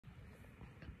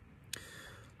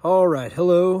All right,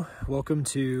 hello, welcome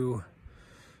to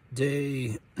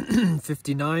day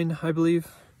 59, I believe.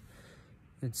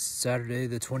 It's Saturday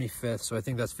the 25th, so I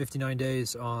think that's 59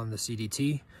 days on the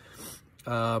CDT.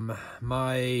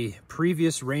 My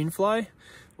previous rainfly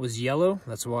was yellow,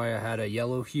 that's why I had a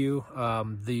yellow hue.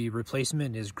 The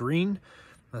replacement is green,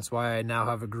 that's why I now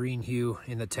have a green hue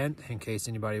in the tent, in case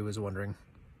anybody was wondering.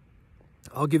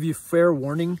 I'll give you fair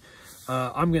warning,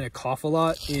 I'm gonna cough a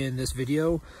lot in this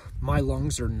video. My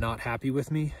lungs are not happy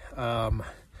with me. I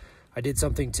did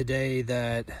something today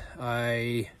that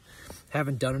I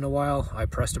haven't done in a while. I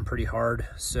pressed them pretty hard,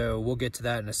 so we'll get to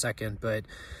that in a second, but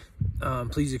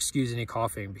please excuse any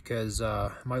coughing because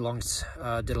my lungs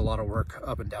did a lot of work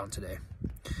up and down today.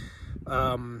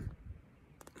 All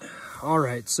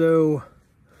right, so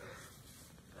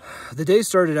the day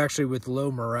started actually with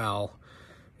low morale.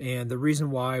 And the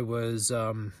reason why was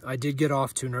I did get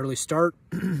off to an early start.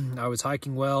 I was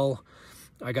hiking well.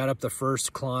 I got up the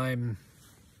first climb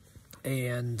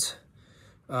and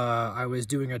I was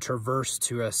doing a traverse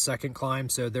to a second climb.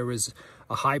 So there was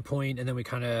a high point and then we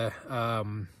kind of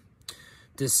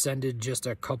descended just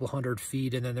a couple hundred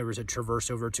feet and then there was a traverse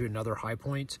over to another high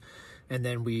point. And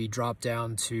then we dropped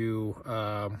down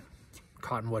to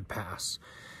Cottonwood Pass.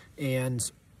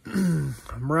 And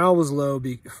morale was low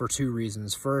for two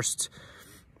reasons. First,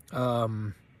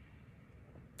 as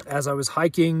I was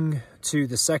hiking to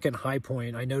the second high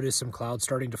point, I noticed some clouds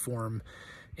starting to form.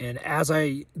 And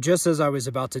just as I was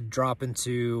about to drop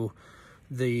into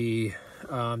the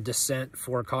descent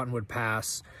for Cottonwood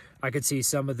Pass, I could see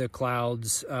some of the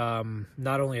clouds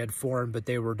not only had formed, but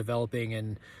they were developing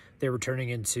and they were turning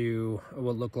into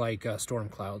what looked like storm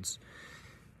clouds.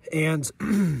 And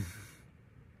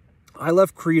I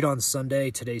left Crete on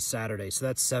Sunday, today's Saturday, so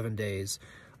that's 7 days.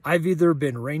 I've either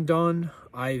been rained on,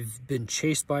 I've been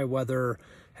chased by weather,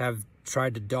 have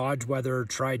tried to dodge weather,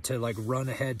 tried to like run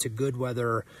ahead to good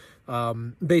weather.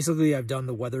 Basically, I've done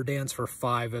the weather dance for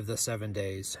 5 of the 7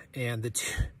 days. And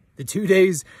the two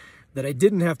days that I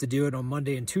didn't have to do it on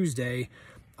Monday and Tuesday,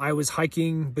 I was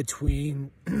hiking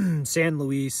between San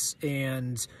Luis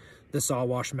and the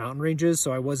Sawash mountain ranges.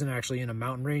 So I wasn't actually in a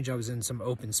mountain range, I was in some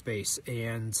open space.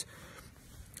 And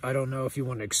I don't know if you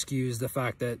want to excuse the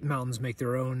fact that mountains make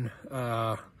their own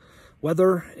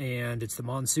weather and it's the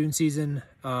monsoon season.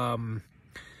 But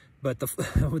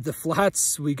with the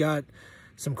flats, we got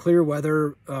some clear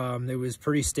weather. It was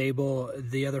pretty stable.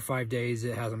 The other 5 days,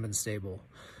 it hasn't been stable.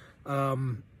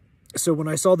 So when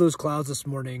I saw those clouds this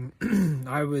morning, and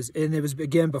it was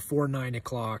again before 9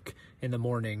 o'clock in the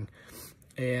morning.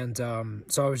 And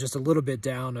so I was just a little bit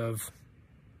down of,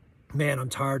 man, I'm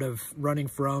tired of running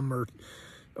from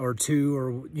or to,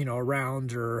 or, you know,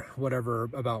 around or whatever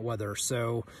about weather.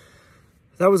 So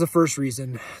that was the first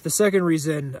reason. The second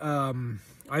reason,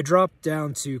 I dropped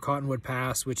down to Cottonwood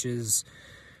Pass, it's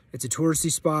a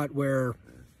touristy spot where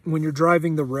when you're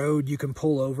driving the road, you can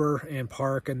pull over and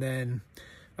park. And then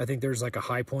I think there's like a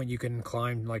high point. You can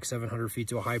climb like 700 feet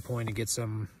to a high point and get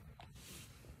some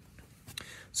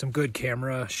good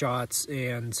camera shots.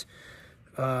 And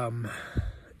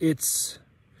it's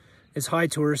high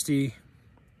touristy.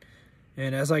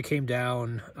 And as I came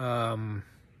down,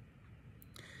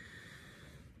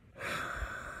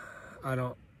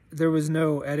 there was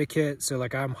no etiquette. So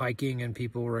like I'm hiking and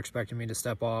people were expecting me to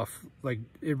step off, like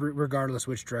regardless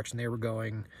which direction they were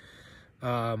going.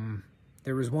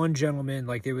 There was one gentleman,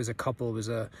 like there was a couple, it was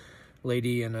a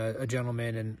lady and a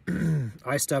gentleman, and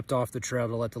I stepped off the trail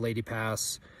to let the lady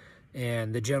pass.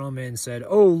 And the gentleman said,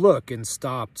 "Oh, look," and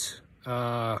stopped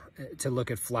to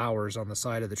look at flowers on the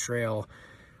side of the trail.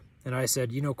 And I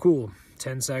said, you know, cool,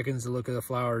 10 seconds to look at the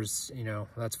flowers, you know,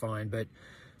 that's fine. But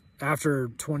after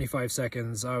 25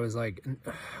 seconds, I was like,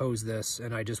 hose this.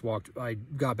 And I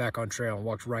got back on trail and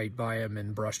walked right by him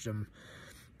and brushed him.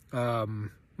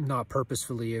 Not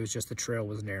purposefully, it was just the trail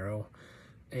was narrow.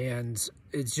 And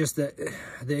it's just that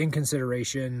the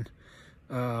inconsideration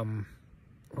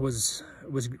was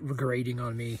grating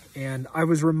on me. And I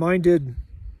was reminded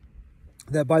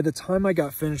that by the time I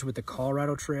got finished with the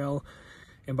Colorado Trail,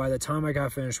 and by the time I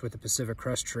got finished with the Pacific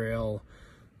Crest Trail,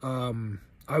 when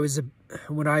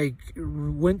I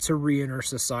went to re-enter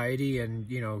society and,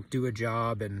 you know, do a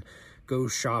job and go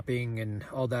shopping and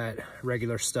all that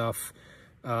regular stuff,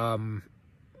 I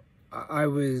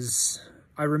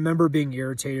remember being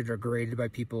irritated or grated by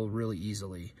people really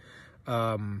easily.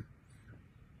 I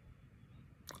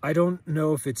don't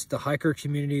know if it's the hiker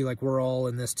community, like we're all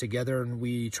in this together and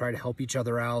we try to help each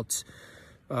other out.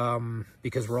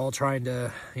 Because we're all trying to,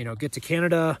 you know, get to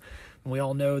Canada, and we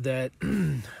all know that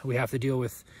we have to deal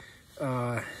with,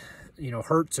 you know,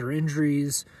 hurts or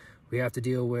injuries. We have to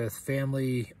deal with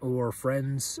family or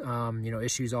friends, you know,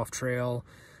 issues off trail.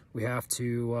 We have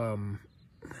to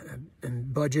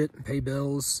and budget, pay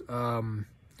bills, and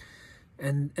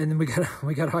then we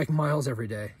gotta hike miles every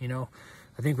day. You know,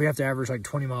 I think we have to average like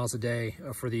 20 miles a day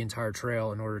for the entire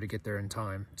trail in order to get there in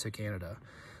time to Canada.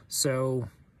 So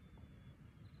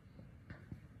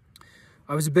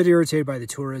I was a bit irritated by the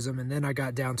tourism, and then I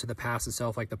got down to the pass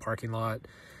itself, like the parking lot.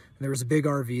 And there was a big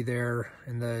RV there,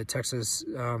 and the Texas,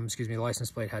 excuse me, the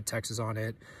license plate had Texas on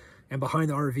it. And behind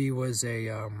the RV was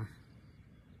it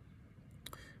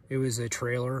was a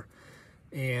trailer,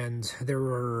 and there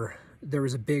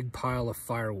was a big pile of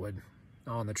firewood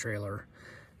on the trailer.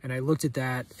 And I looked at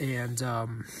that, and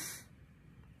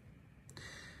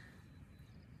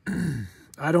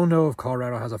I don't know if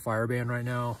Colorado has a fire ban right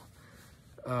now,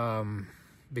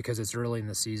 because it's early in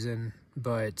the season,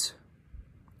 but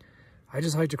I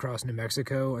just hiked across New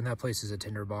Mexico, and that place is a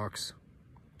tinderbox.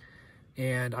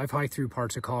 And I've hiked through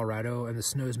parts of Colorado, and the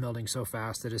snow's melting so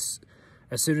fast that as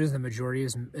soon as the majority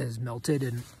is melted,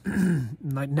 and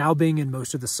like now being in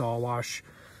most of the Saw Wash,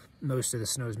 most of the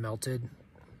snow's melted.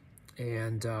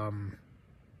 And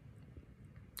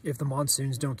if the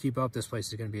monsoons don't keep up, this place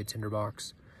is going to be a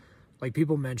tinderbox. Like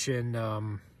people mention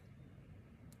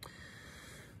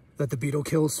that the beetle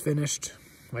kill's finished.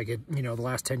 Like it, you know, the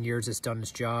last 10 years it's done its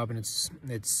job, and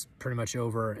it's pretty much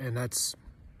over. And that's,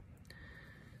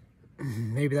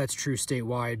 maybe that's true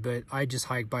statewide, but I just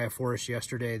hiked by a forest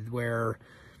yesterday where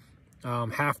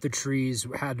half the trees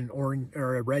had an orange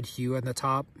or a red hue on the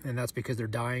top, and that's because they're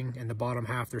dying, and the bottom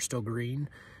half they're still green.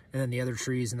 And then the other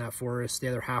trees in that forest, the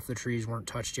other half of the trees weren't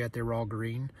touched yet, they were all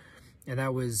green. And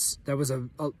that was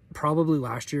probably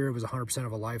last year it was 100%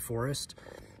 of a live forest,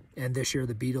 and this year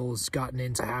the beetle's gotten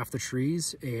into half the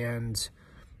trees and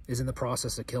is in the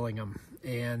process of killing them.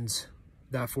 And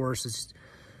that forest is,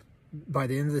 by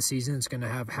the end of the season, it's going to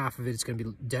have half of it's going to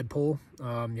be dead pole,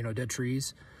 you know, dead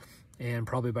trees, and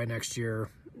probably by next year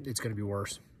it's going to be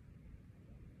worse.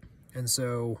 And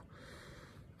so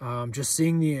just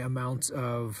seeing the amount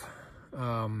of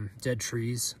dead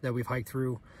trees that we've hiked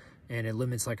through, and it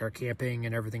limits like our camping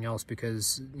and everything else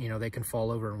because, you know, they can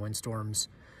fall over in windstorms.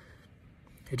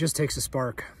 It just takes a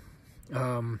spark.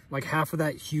 Like half of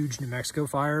that huge New Mexico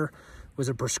fire was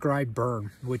a prescribed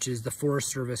burn, which is the Forest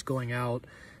Service going out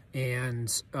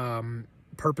and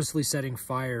purposely setting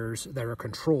fires that are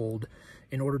controlled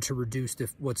in order to reduce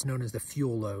what's known as the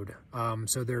fuel load.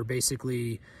 So they're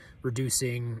basically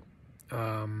reducing,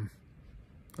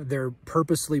 they're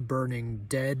purposely burning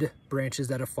dead branches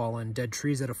that have fallen, dead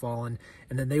trees that have fallen,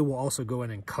 and then they will also go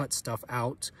in and cut stuff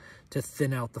out to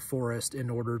thin out the forest in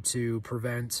order to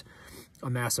prevent a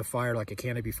massive fire like a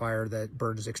canopy fire that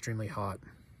burns extremely hot.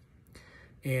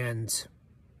 And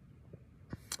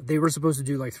they were supposed to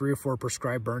do like 3 or 4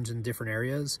 prescribed burns in different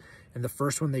areas, and the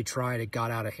first one they tried, it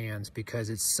got out of hands because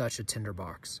it's such a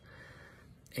tinderbox.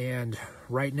 And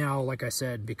right now, like I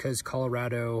said, because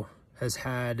Colorado has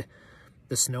had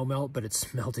the snow melt, but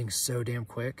it's melting so damn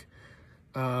quick,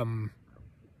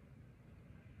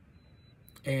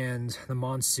 and the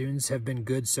monsoons have been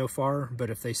good so far, but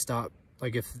if they stop,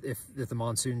 like if the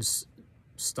monsoons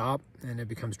stop and it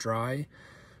becomes dry,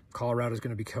 Colorado is going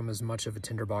to become as much of a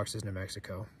tinderbox as New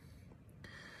Mexico.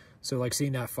 So like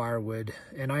seeing that firewood,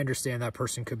 and I understand that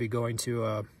person could be going to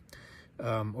a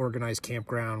organized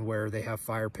campground where they have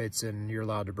fire pits and you're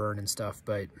allowed to burn and stuff,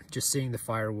 but just seeing the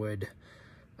firewood,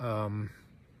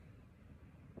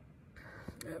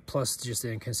 plus just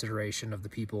the inconsideration of the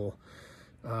people,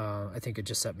 I think it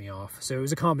just set me off. So it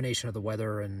was a combination of the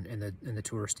weather and the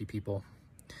touristy people.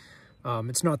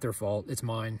 It's not their fault, it's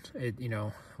mine. You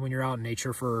know, when you're out in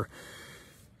nature for,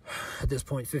 at this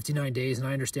point, 59 days, and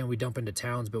I understand we dump into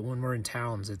towns, but when we're in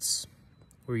towns,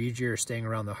 we're usually staying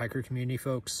around the hiker community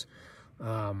folks.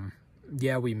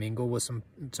 Yeah, we mingle with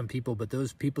some people, but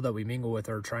those people that we mingle with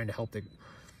are trying to help the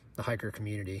hiker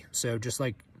community. So just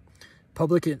like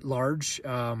public at large,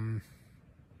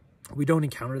 we don't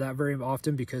encounter that very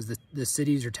often because the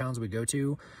cities or towns we go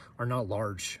to are not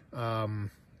large.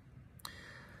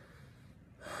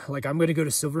 Like I'm going to go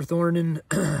to Silverthorne in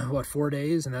what, 4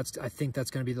 days, and I think that's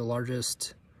going to be the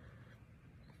largest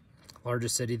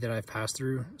city that I've passed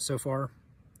through so far.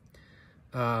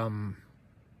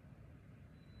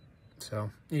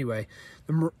 So anyway,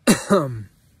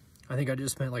 I think I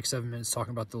just spent like 7 minutes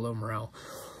talking about the low morale.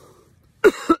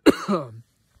 So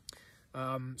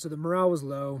the morale was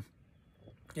low,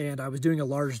 and I was doing a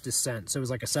large descent. So it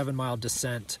was like a 7-mile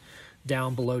descent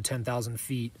down below 10,000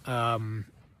 feet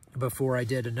before I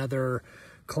did another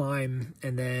climb.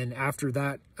 And then after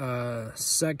that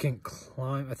second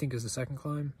climb, I think it was the second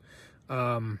climb,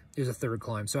 It was a third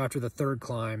climb. So after the third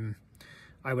climb,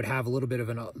 I would have a little bit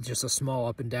of just a small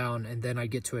up and down, and then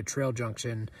I'd get to a trail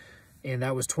junction, and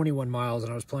that was 21 miles,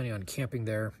 and I was planning on camping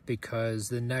there because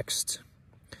the next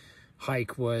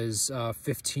hike was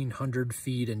 1,500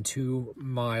 feet and 2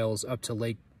 miles up to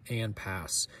Lake Ann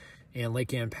Pass. And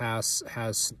Lake Ann Pass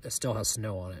still has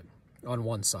snow on it on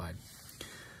one side.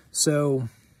 So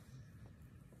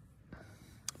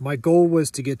my goal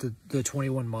was to get the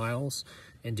 21 miles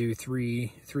and do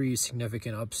three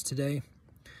significant ups today,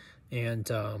 and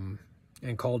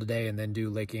call today, and then do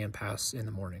Lake Ann Pass in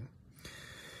the morning.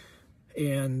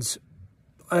 And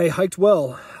I hiked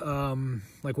well.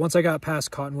 Like once I got past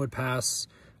Cottonwood Pass,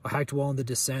 I hiked well in the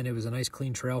descent. It was a nice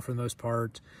clean trail for the most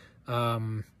part.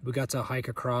 We got to hike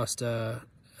across a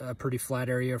pretty flat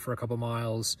area for a couple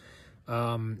miles.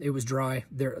 It was dry.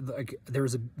 There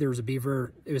was a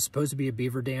beaver. It was supposed to be a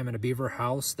beaver dam and a beaver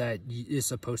house that is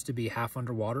supposed to be half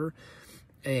underwater,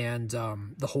 and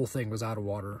the whole thing was out of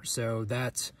water. So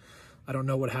I don't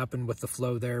know what happened with the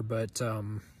flow there, but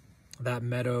that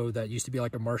meadow that used to be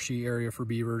like a marshy area for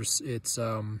beavers, it's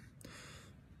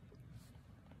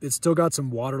still got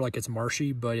some water, like it's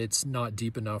marshy, but it's not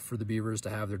deep enough for the beavers to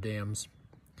have their dams.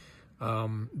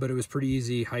 But it was pretty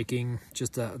easy hiking,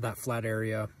 just that flat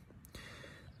area.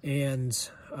 And,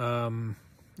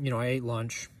 you know, I ate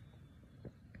lunch.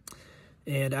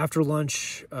 And after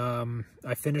lunch,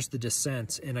 I finished the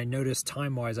descent, and I noticed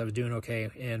time-wise I was doing okay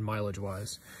and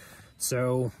mileage-wise.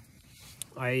 So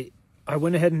I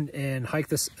went ahead and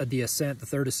hiked the ascent, the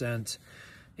third ascent,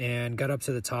 and got up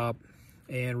to the top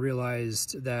and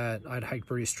realized that I'd hiked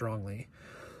pretty strongly.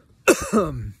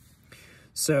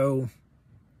 So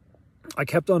I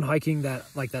kept on hiking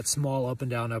that small up and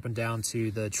down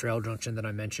to the trail junction that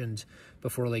I mentioned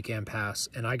before Lake Ann Pass.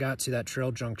 And I got to that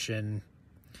trail junction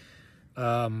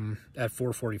at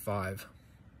 4:45.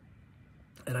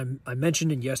 And I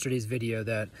mentioned in yesterday's video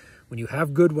that when you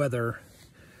have good weather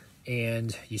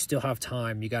and you still have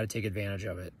time, you got to take advantage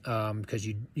of it, because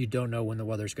you don't know when the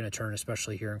weather's going to turn,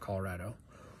 especially here in Colorado.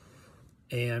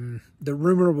 And the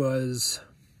rumor was,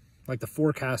 like the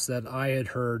forecast that I had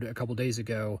heard a couple days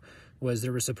ago, was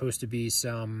there was supposed to be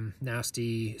some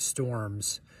nasty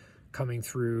storms coming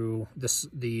through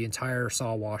the entire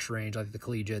Saw-Wash range, like the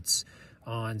Collegiates,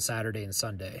 on Saturday and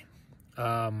Sunday.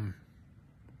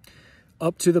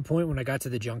 Up to the point when I got to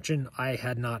the junction, I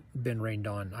had not been rained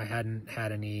on. I hadn't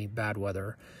had any bad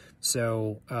weather.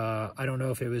 So I don't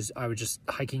know if I was just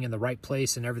hiking in the right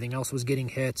place and everything else was getting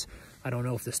hit. I don't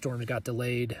know if the storm got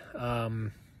delayed.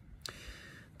 But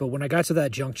when I got to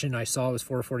that junction, I saw it was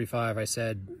 4:45. I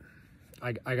said,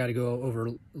 I got to go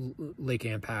over Lake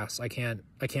Ann Pass. I can't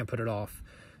put it off.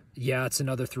 Yeah, it's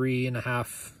another 3 to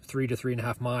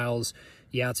 3.5 miles.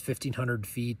 Yeah, it's 1,500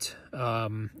 feet.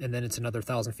 And then it's another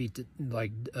 1,000 feet,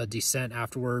 like a descent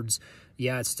afterwards.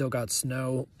 Yeah, it's still got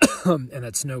snow, and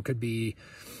that snow could be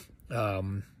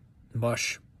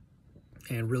mush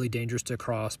and really dangerous to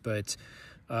cross. But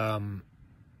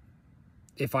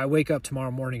if I wake up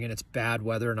tomorrow morning and it's bad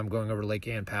weather and I'm going over Lake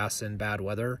Ann Pass in bad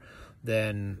weather,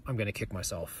 then I'm going to kick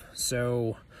myself.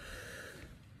 So,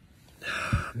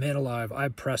 man alive, I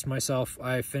pressed myself.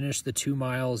 I finished the 2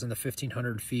 miles and the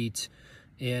 1,500 feet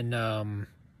in 1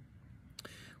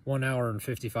 hour and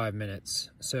 55 minutes.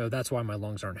 So that's why my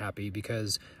lungs aren't happy,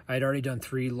 because I had already done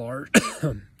three large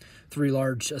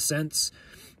ascents,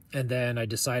 and then I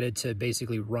decided to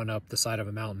basically run up the side of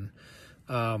a mountain.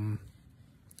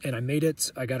 And I made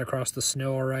it. I got across the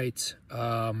snow all right.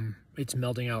 It's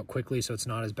melting out quickly, so it's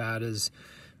not as bad as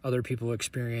other people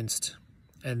experienced.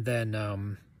 And then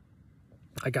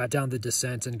I got down the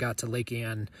descent and got to Lake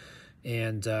Ann,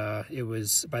 and it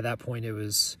was, by that point, it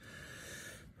was,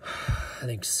 I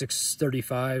think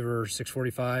 6:35 or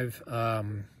 6:45,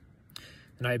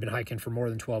 and I had been hiking for more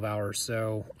than 12 hours.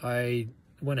 So I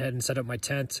went ahead and set up my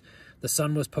tent. The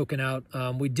sun was poking out.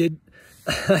 We did,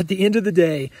 at the end of the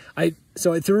day, I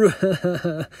threw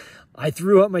I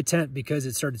threw up my tent because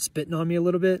it started spitting on me a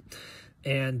little bit,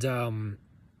 and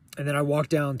then I walked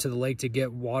down to the lake to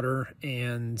get water,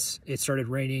 and it started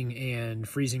raining, and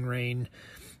freezing rain,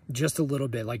 just a little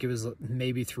bit, like it was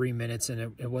maybe 3 minutes,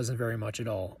 and it wasn't very much at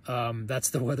all. That's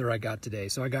the weather I got today.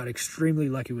 So I got extremely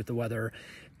lucky with the weather.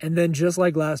 And then just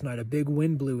like last night, a big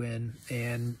wind blew in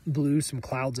and blew some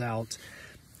clouds out.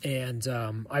 And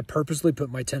I purposely put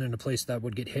my tent in a place that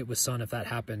would get hit with sun if that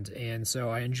happened. And so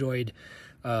I enjoyed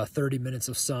 30 minutes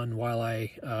of sun while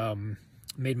I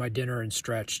made my dinner and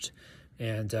stretched.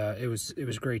 And it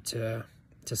was great to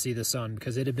see the sun,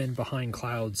 because it had been behind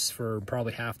clouds for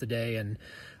probably half the day, and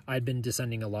I'd been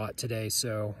descending a lot today.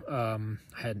 So I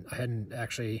hadn't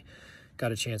actually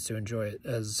got a chance to enjoy it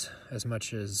as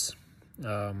much as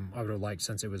I would have liked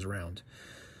since it was around.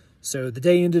 So the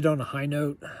day ended on a high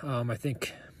note. I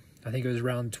think it was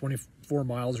around 24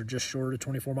 miles or just short of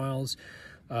 24 miles.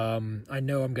 I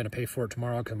know I'm going to pay for it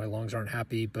tomorrow because my lungs aren't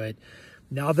happy, but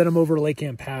now that I'm over Lake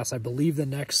Camp Pass, I believe the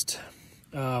next,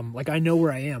 like I know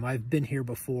where I am. I've been here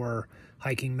before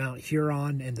hiking Mount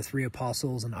Huron and the Three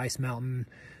Apostles and Ice Mountain.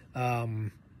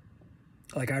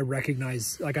 Like I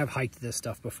recognize, like I've hiked this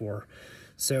stuff before.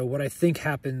 So what I think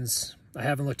happens, I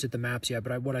haven't looked at the maps yet,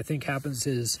 but what I think happens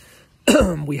is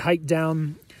we hike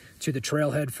down to the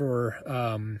trailhead for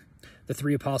the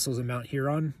Three Apostles and Mount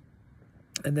Huron.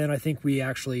 And then I think we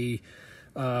actually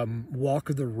walk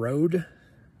the road.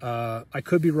 I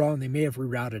could be wrong. They may have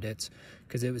rerouted it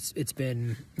because it's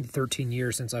been 13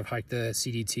 years since I've hiked the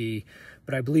CDT.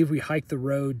 But I believe we hiked the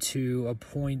road to a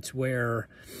point where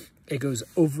it goes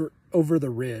over the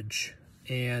ridge,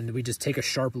 and we just take a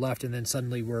sharp left, and then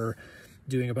suddenly we're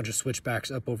doing a bunch of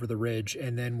switchbacks up over the ridge,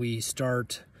 and then we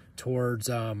start towards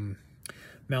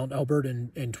Mount Elbert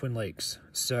and Twin Lakes.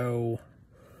 So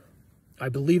I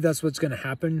believe that's what's going to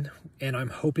happen, and I'm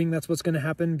hoping that's what's going to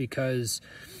happen, because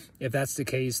if that's the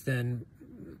case, then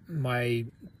my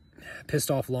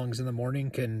pissed off lungs in the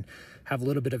morning can have a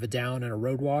little bit of a down and a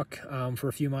road walk for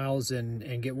a few miles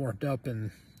and get warmed up,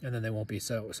 and then they won't be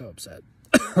so upset.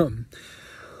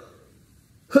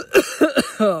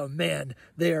 Oh man,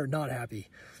 they are not happy.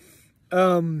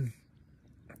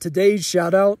 Today's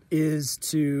shout out is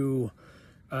to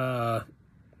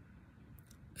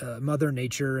Mother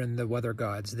Nature and the weather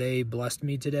gods. They blessed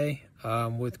me today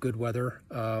with good weather.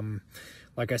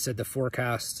 Like I said, the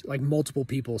forecast, like multiple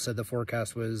people said, the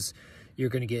forecast was you're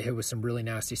going to get hit with some really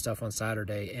nasty stuff on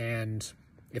Saturday. And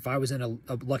if I was in a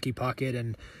lucky pocket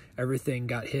and everything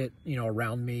got hit, you know,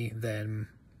 around me, then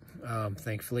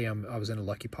thankfully I was in a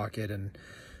lucky pocket. And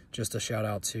just a shout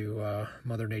out to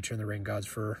Mother Nature and the rain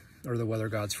gods or the weather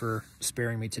gods for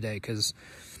sparing me today, because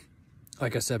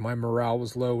like I said, my morale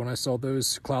was low when I saw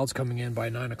those clouds coming in by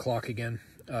 9 o'clock again.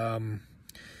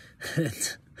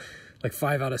 Like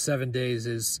 5 out of 7 days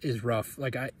is rough.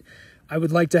 Like I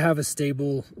would like to have a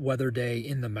stable weather day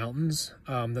in the mountains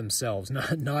themselves,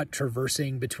 not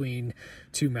traversing between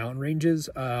two mountain ranges.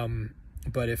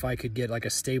 But if I could get like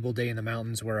a stable day in the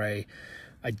mountains where I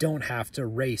don't have to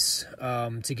race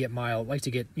to get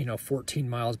you know, 14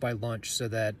 miles by lunch, so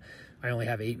that I only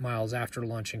have 8 miles after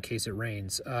lunch in case it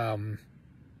rains.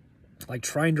 Like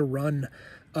trying to run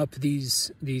up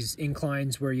these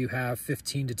inclines where you have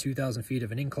 15 to 2,000 feet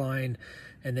of an incline,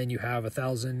 and then you have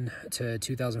 1,000 to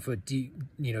 2,000 foot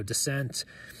descent,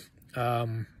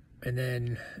 and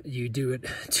then you do it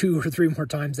 2 or 3 more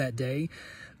times that day.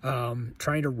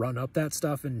 Trying to run up that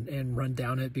stuff and run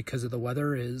down it because of the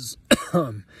weather is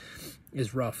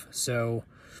is rough. So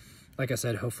like I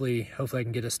said, hopefully I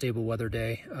can get a stable weather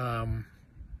day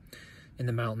in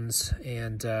the mountains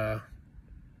and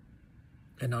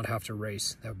not have to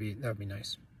race. That would be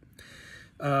nice.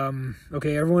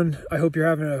 Okay, everyone, I hope you're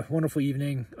having a wonderful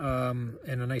evening and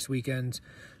a nice weekend.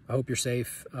 I hope you're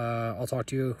safe. I'll talk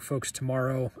to you folks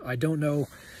tomorrow. I don't know,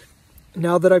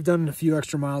 now that I've done a few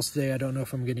extra miles today, I don't know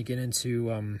if I'm going to get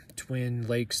into Twin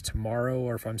Lakes tomorrow,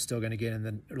 or if I'm still going to get in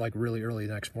the really early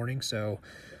the next morning. So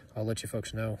I'll let you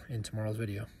folks know in tomorrow's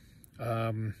video.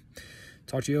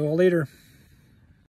 Talk to you all later.